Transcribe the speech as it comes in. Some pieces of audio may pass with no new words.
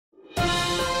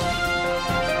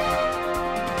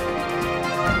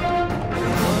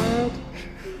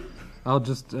I'll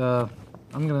just, I'm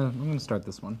gonna start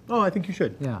this one. Oh, I think you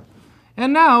should. Yeah.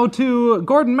 And now to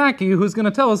Gordon Mackey, who's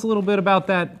gonna tell us a little bit about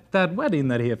that wedding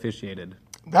that he officiated.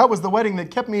 That was the wedding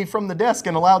that kept me from the desk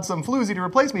and allowed some floozy to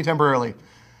replace me temporarily.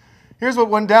 Here's what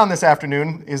went down this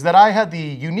afternoon, is that I had the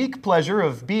unique pleasure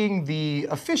of being the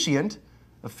officiator,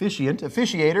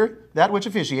 that which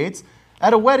officiates,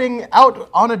 at a wedding out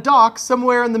on a dock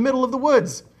somewhere in the middle of the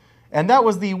woods. And that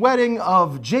was the wedding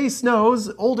of Jay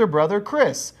Snow's older brother,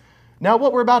 Chris. Now,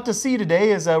 what we're about to see today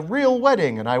is a real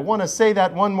wedding, and I want to say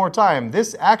that one more time.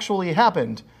 This actually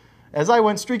happened. As I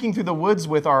went streaking through the woods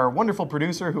with our wonderful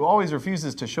producer, who always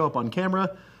refuses to show up on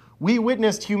camera, we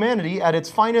witnessed humanity at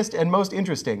its finest and most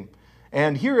interesting.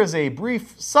 And here is a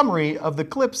brief summary of the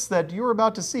clips that you're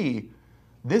about to see.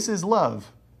 This is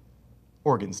love,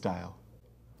 organ style.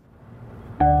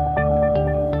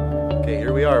 Okay,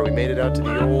 here we are. We made it out to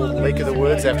the old Lake of the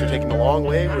Woods after taking a long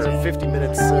way. We're 50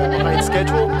 minutes behind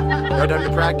schedule. Right under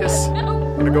practice.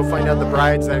 I'm gonna go find out the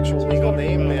bride's actual legal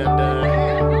name,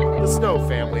 and the Snow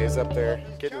family is up there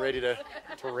getting ready to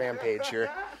rampage here.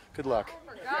 Good luck.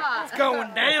 It's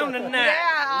going down tonight.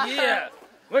 Yeah.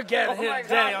 We're gathered here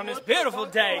today on this beautiful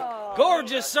day.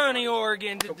 Gorgeous sunny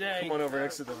Oregon today. Come on over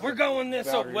next to the... We're going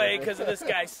this way because of this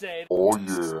guy said. Oh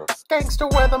yeah. Gangsta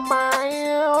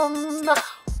weatherman.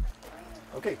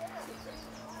 Okay.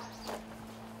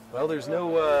 Well, there's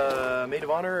no maid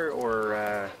of honor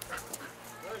or,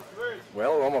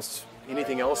 well, almost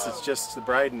anything else. It's just the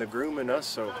bride and the groom and us,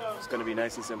 so it's going to be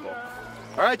nice and simple.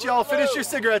 All right, y'all, finish your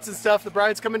cigarettes and stuff. The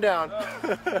bride's coming down.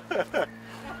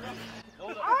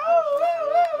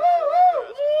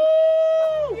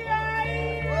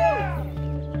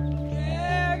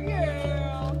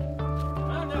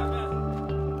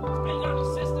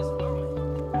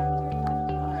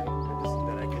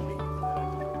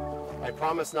 I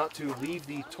promise not to leave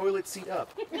the toilet seat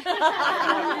up.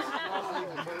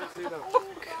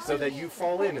 So that you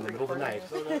fall in the middle of the night.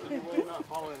 So that you will not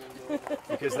fall in.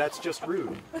 Because that's just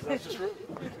rude. That's just rude.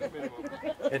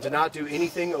 And to not do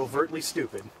anything overtly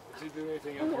stupid. To do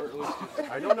anything overtly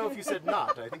stupid. I don't know if you said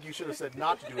not. I think you should have said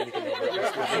not to do anything overtly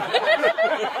stupid.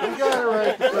 You got it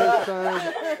right the first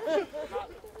time.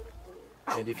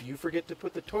 And if you forget to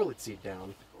put the toilet seat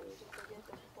down,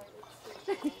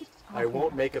 I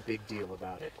won't make a big deal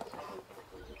about it.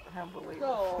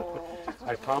 Unbelievable.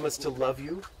 I promise to love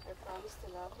you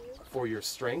for your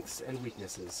strengths and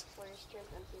weaknesses,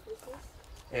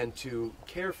 and to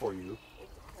care for you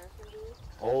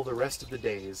all the rest of the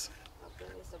days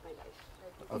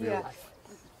of your life.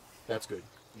 That's good.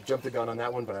 You jumped the gun on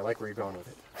that one, but I like where you're going with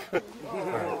it. All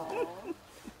right.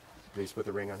 Please put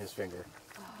the ring on his finger.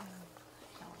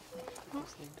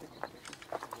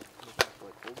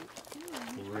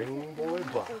 Ring boy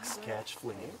bucks, catch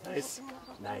flea. Nice.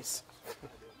 Nice.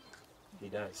 He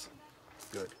does.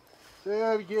 Good. Say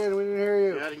that again, we didn't hear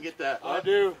you. Yeah, I didn't get that. I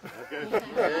do. Okay.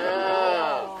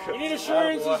 Yeah. You need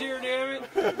assurances here, damn it.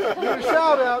 Need a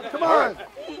shout out, come on.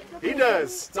 He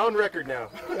does. It's on record now.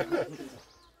 I do.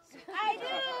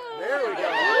 There we go.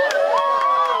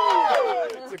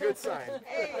 It's a good sign.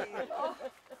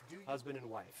 Husband and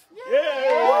wife.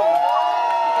 Yeah.